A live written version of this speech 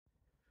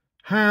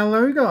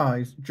Hello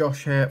guys,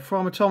 Josh here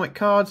from Atomic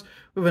Cards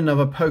with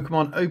another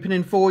Pokemon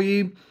opening for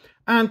you.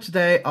 And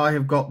today I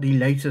have got the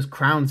latest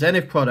Crown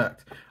Zenith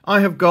product. I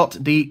have got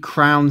the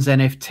Crown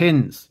Zenith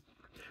tins.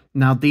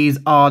 Now these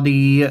are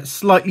the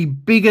slightly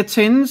bigger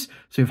tins.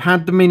 So we've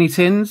had the mini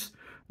tins.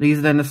 These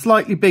are then the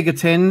slightly bigger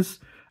tins.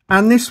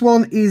 And this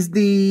one is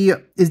the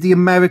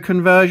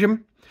American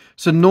version.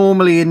 So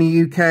normally in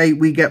the UK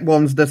we get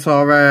ones that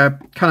are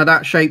kind of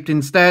that shaped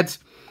instead.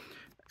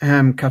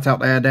 Cut out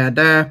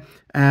there.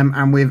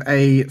 And with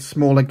a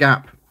smaller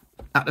gap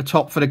at the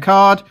top for the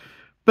card.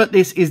 But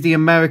this is the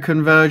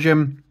American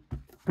version.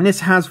 And this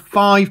has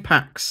 5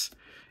 packs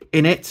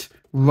in it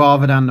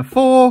rather than the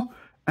 4.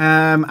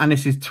 And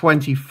this is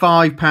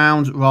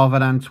 £25 rather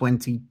than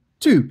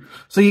 22.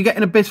 So you're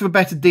getting a bit of a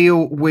better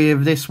deal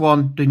with this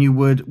one than you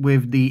would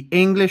with the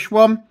English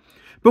one.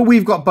 But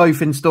we've got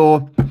both in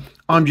store.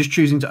 I'm just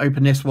choosing to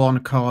open this one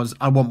because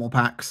I want more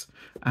packs.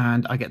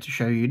 And I get to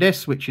show you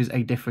this, which is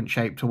a different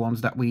shape to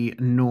ones that we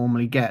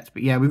normally get.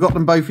 But yeah, we've got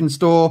them both in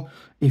store.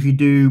 If you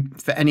do,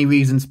 for any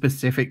reason,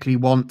 specifically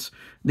want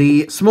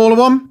the smaller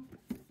one.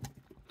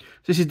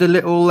 This is the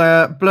little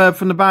blurb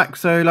from the back.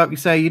 So like we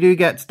say, you do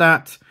get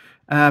that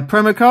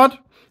promo card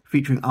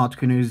featuring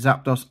Articuno,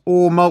 Zapdos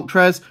or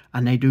Moltres.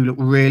 And they do look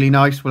really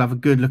nice. We'll have a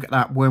good look at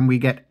that when we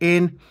get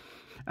in.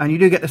 And you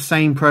do get the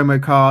same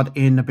promo card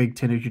in the big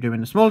tin as you do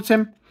in the smaller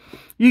tin.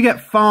 You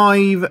get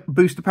 5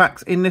 booster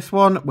packs in this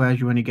one,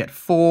 whereas you only get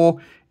 4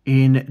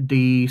 in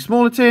the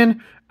smaller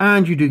tin.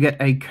 And you do get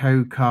a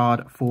code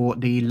card for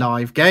the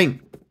live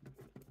game.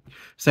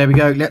 So there we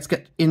go. Let's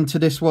get into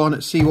this one,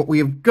 see what we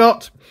have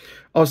got.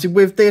 Obviously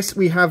with this,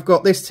 we have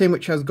got this tin,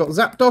 which has got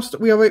Zapdos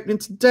that we are opening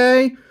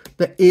today.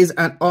 There is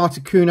an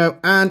Articuno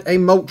and a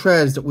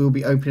Moltres that we'll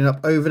be opening up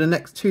over the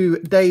next 2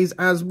 days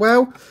as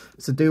well.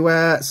 So do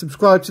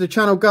subscribe to the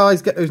channel,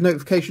 guys. Get those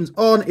notifications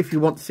on if you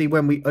want to see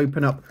when we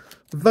open up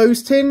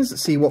those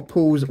tins, see what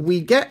pulls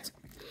we get.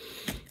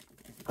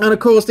 And of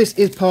course this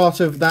is part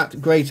of that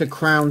greater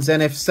Crown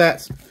Zenith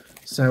set,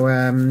 so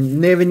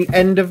nearing the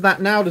end of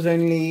that now. There's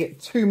only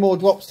 2 more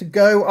drops to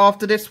go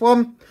after this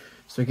one,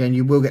 so again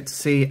you will get to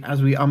see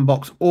as we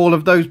unbox all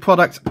of those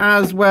products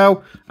as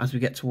well as we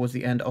get towards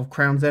the end of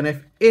Crown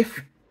Zenith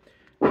if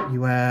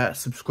you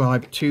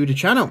subscribe to the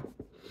channel.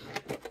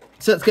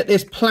 So let's get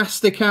this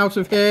plastic out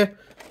of here.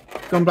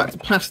 Gone back to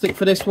plastic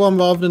for this one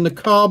rather than the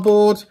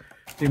cardboard.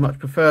 Do much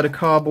prefer the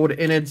cardboard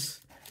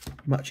innards.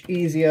 Much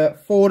easier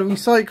for the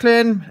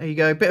recycling. There you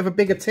go, bit of a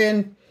bigger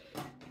tin.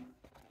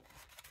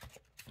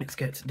 Let's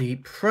get the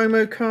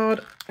promo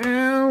card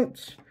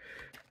out.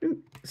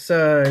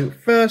 So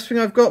first thing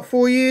I've got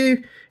for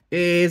you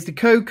is the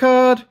code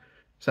card.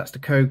 So that's the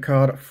code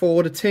card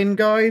for the tin,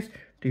 guys.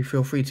 Do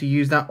feel free to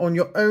use that on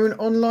your own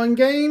online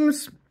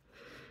games.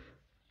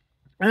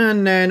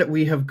 And then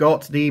we have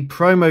got the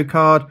promo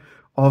card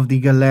of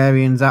the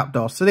Galarian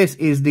Zapdos. So this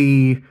is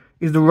the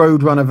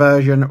Roadrunner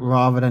version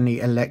rather than the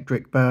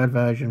Electric Bird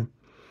version.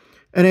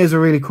 And it is a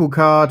really cool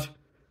card.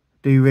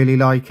 Do really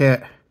like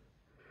it.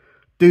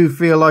 Do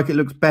feel like it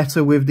looks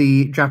better with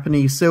the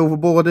Japanese silver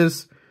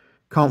borders.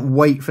 Can't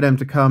wait for them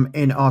to come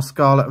in our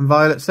Scarlet and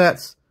Violet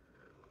sets.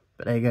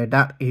 But there you go.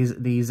 That is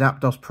the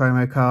Zapdos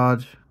promo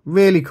card.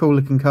 Really cool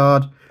looking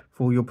card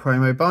for your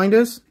promo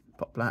binders.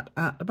 Pop that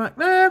at the back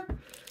there.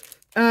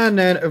 And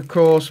then, of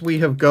course, we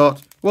have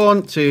got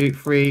 1, 2,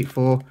 3,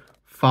 4,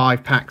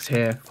 5 packs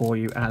here for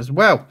you as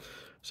well.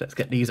 So let's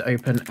get these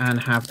open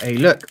and have a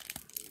look.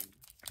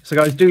 So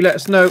guys, do let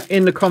us know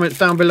in the comments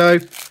down below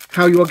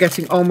how you are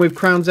getting on with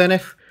Crown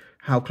Zenith.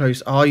 How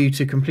close are you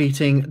to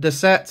completing the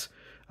set?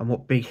 And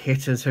what big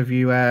hitters have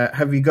you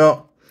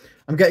got?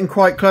 I'm getting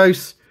quite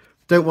close.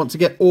 Don't want to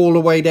get all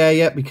the way there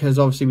yet because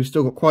obviously we've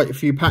still got quite a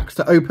few packs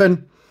to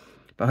open.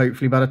 But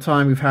hopefully by the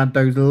time we've had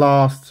those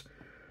last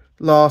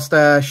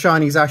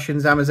Shiny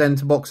Zacians,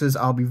 Zamazenta boxes,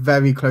 I'll be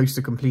very close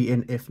to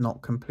completing, if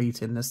not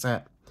completing the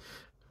set.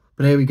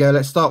 But here we go.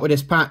 Let's start with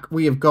this pack.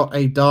 We have got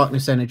a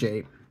Darkness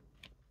Energy,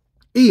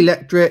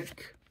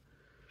 Electric,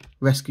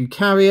 Rescue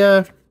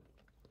Carrier,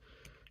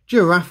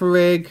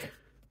 Girafarig,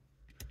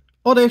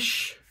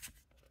 Oddish,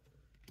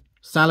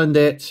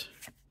 Salandit,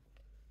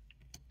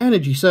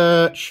 Energy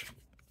Search,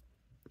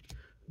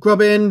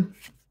 Grubbin,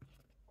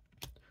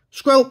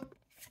 Skrelp,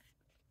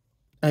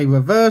 a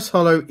Reverse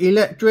Holo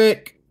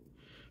Electric,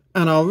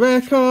 and our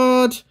rare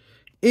card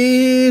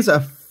is a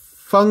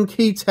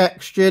funky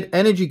textured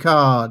energy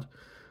card.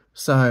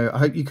 So I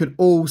hope you could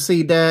all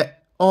see there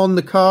on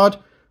the card.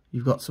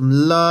 You've got some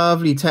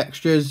lovely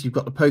textures. You've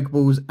got the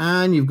Pokeballs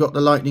and you've got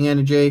the lightning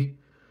energy.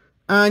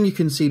 And you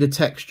can see the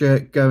texture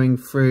going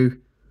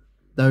through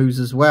those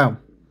as well.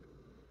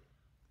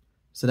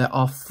 So there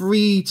are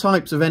 3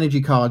 types of energy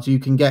cards you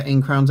can get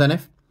in Crown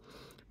Zenith.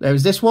 There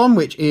is this one,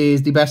 which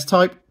is the best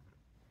type.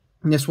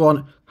 And this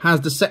one has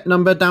the set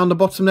number down the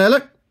bottom there,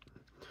 look.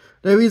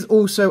 There is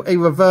also a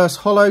reverse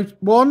holo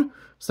one,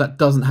 so that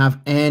doesn't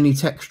have any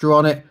texture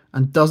on it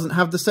and doesn't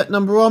have the set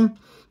number on.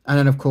 And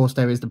then, of course,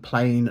 there is the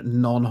plain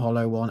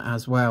non-holo one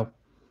as well.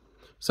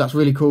 So that's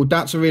really cool.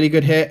 That's a really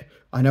good hit.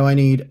 I know I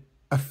need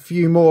a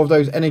few more of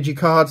those energy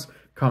cards.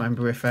 Can't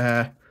remember if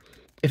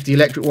the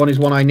electric one is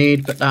one I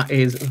need, but that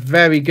is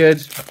very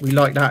good. We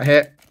like that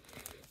hit.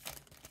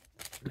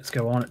 Let's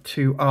go on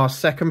to our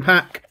second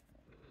pack.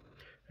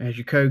 There's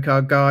your code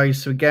card,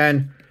 guys. So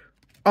again,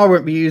 I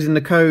won't be using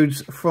the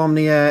codes from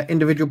the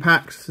individual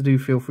packs, so do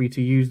feel free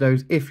to use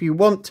those if you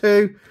want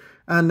to.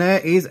 And there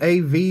is a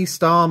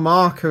V-Star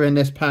marker in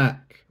this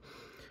pack.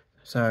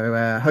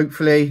 So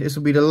hopefully this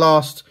will be the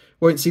last.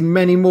 Won't see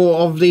many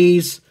more of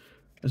these.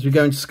 As we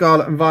go into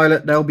Scarlet and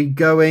Violet, they'll be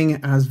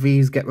going as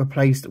V's get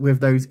replaced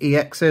with those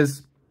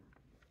EXs.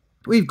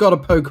 We've got a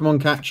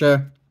Pokemon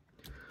Catcher,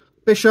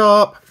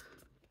 Bishop,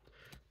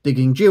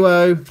 Digging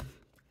Duo,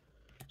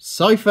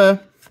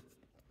 Cypher,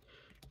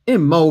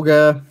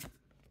 Emolga,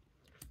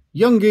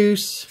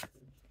 Yungoos,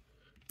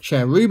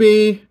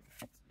 Cherubi,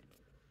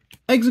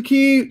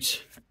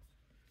 Execute,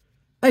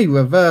 a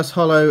Reverse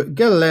Holo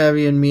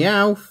Galarian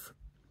Meowth,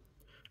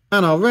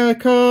 and our rare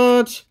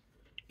card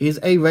is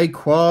a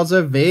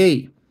Rayquaza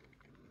V.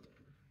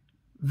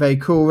 Very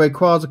cool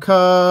Rayquaza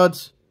card.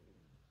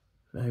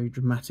 Very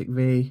dramatic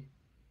V.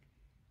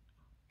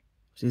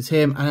 This is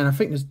him. And then I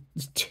think there's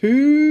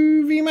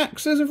 2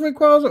 VMAXs of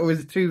Rayquaza. Or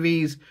is it 2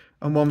 Vs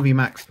and 1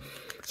 VMAX?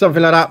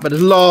 Something like that. But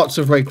there's lots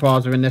of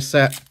Rayquaza in this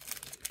set.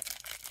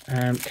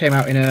 Came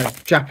out in a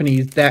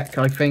Japanese deck,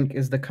 I think,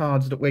 is the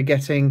cards that we're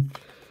getting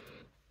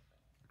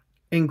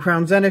in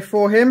Crown Zenith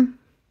for him.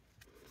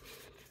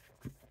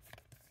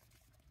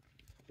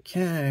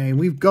 Okay,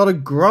 we've got a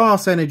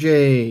Grass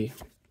Energy,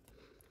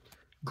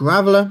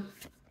 Graveler,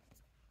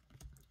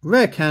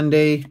 Rare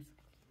Candy,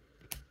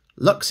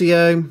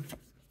 Luxio,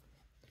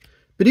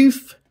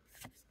 Bidoof,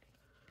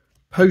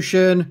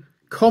 Potion,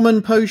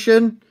 Common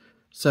Potion.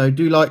 So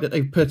do like that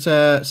they've put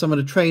some of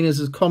the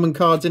trainers as common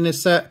cards in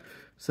this set,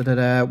 so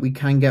that we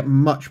can get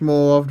much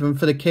more of them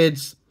for the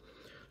kids.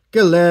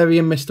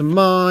 Galarian Mr.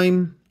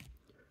 Mime,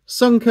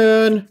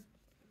 Sunkern,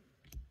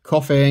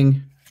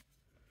 Coughing,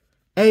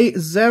 a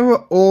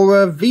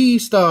Zeraora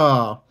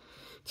V-Star.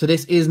 So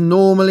this is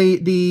normally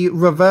the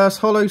reverse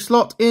holo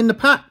slot in the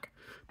pack,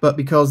 but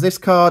because this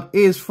card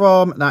is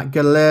from that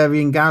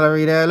Galarian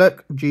gallery there,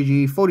 look,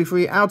 GG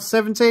 43 out of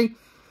 70,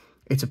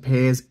 it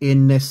appears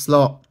in this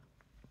slot.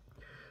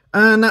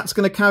 And that's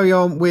going to carry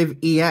on with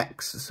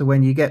EX. So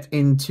when you get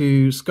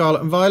into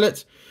Scarlet and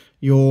Violet,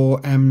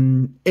 your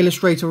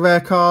Illustrator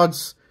rare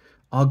cards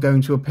are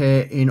going to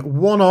appear in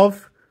one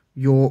of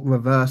your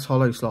reverse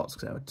holo slots,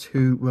 because there are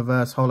 2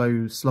 reverse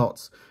holo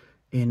slots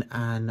in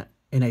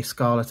a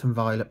Scarlet and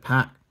Violet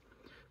pack.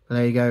 But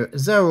there you go,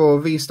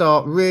 Zeraora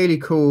V-Star, really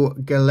cool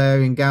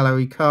Galarian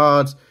Gallery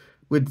card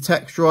with the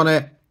texture on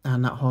it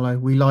and that holo.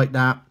 We like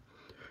that.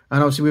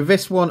 And obviously with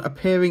this one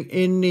appearing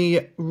in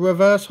the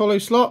reverse holo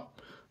slot,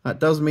 that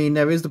does mean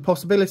there is the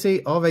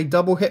possibility of a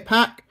double hit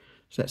pack.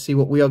 So let's see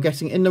what we are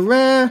getting in the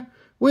rare.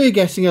 We're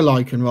getting a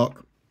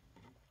Lycanroc.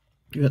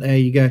 But there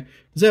you go.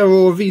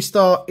 Zeraora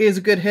V-Star is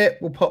a good hit.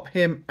 We'll pop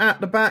him at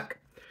the back.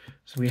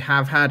 So we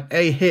have had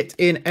a hit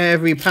in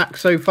every pack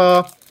so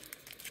far.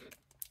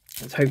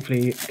 Let's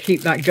hopefully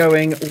keep that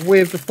going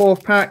with the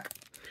 4th pack.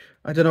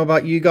 I don't know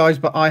about you guys,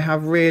 but I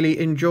have really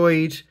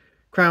enjoyed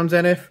Crown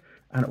Zenith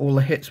and all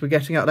the hits we're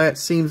getting out there. It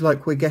seems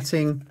like we're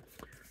getting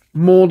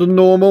more than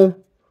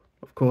normal.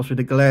 Of course, with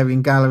the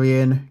Galarian Gallery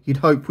in, you'd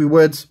hope we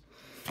would.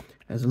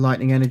 There's a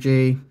Lightning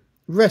Energy,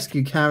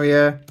 Rescue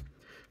Carrier,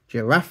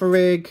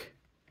 Girafarig,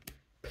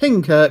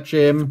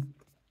 Pincurchin,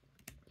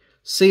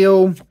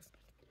 Seal,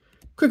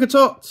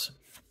 Kricketot,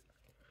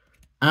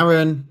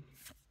 Aaron,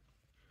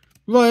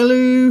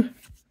 Rylou,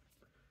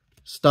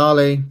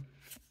 Starly,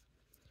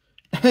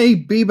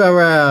 a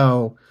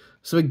Bibarel.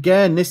 So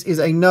again, this is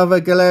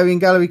another Galarian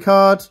Gallery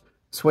card,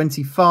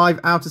 25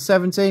 out of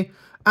 70.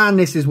 And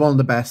this is one of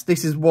the best.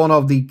 This is one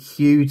of the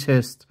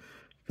cutest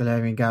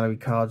Galarian Gallery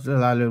cards. Look at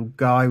that little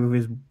guy with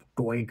his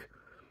goig.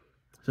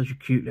 Such a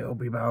cute little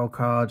Bibarel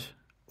card.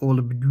 All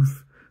the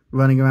Bidoof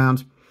running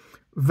around.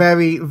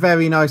 Very,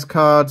 very nice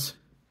cards.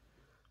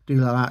 Do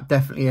like that.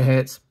 Definitely a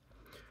hit.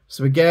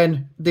 So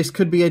again, this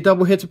could be a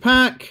double hitter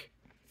pack.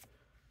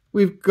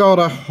 We've got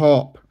a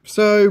Hop.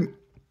 So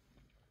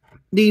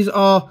these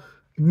are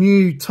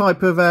new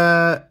type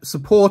of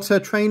supporter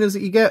trainers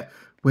that you get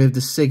with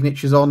the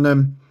signatures on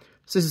them.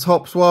 So this is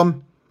Hop's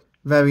one.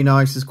 Very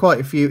nice. There's quite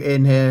a few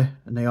in here,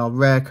 and they are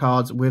rare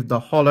cards with the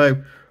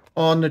holo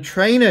on the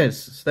trainers.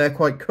 So they're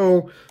quite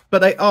cool. But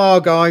they are,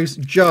 guys,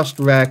 just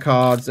rare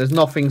cards. There's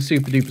nothing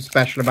super duper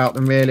special about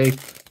them, really,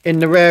 in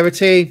the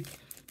rarity.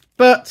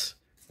 But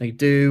they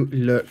do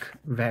look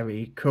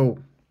very cool.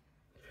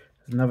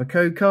 There's another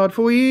code card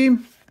for you.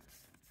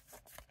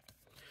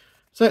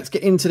 So let's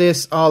get into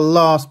this, our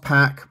last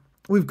pack.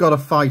 We've got a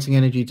Fighting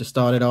Energy to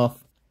start it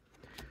off.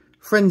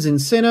 Friends in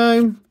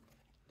Sinnoh,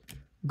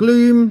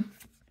 Gloom,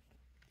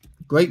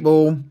 Great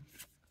Ball,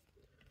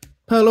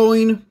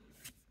 Purloin,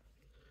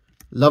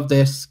 Love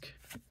Disc,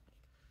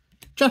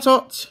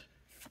 Chatot,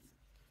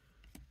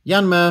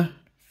 Yanma,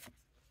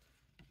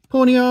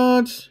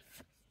 Pawniard,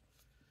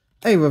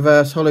 a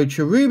reverse holo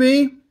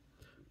Cherubi,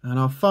 and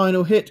our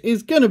final hit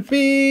is going to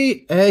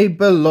be a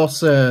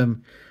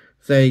Blossom.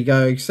 There you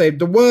go. Saved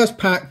the worst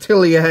pack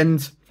till the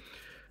end.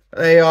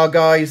 There you are,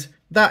 guys.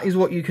 That is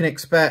what you can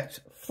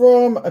expect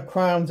from a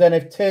Crown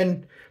Zenith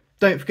tin.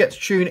 Don't forget to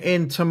tune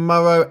in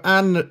tomorrow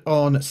and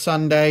on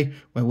Sunday,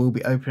 where we'll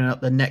be opening up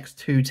the next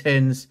 2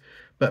 tins.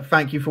 But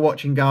thank you for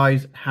watching,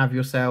 guys. Have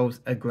yourselves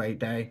a great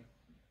day.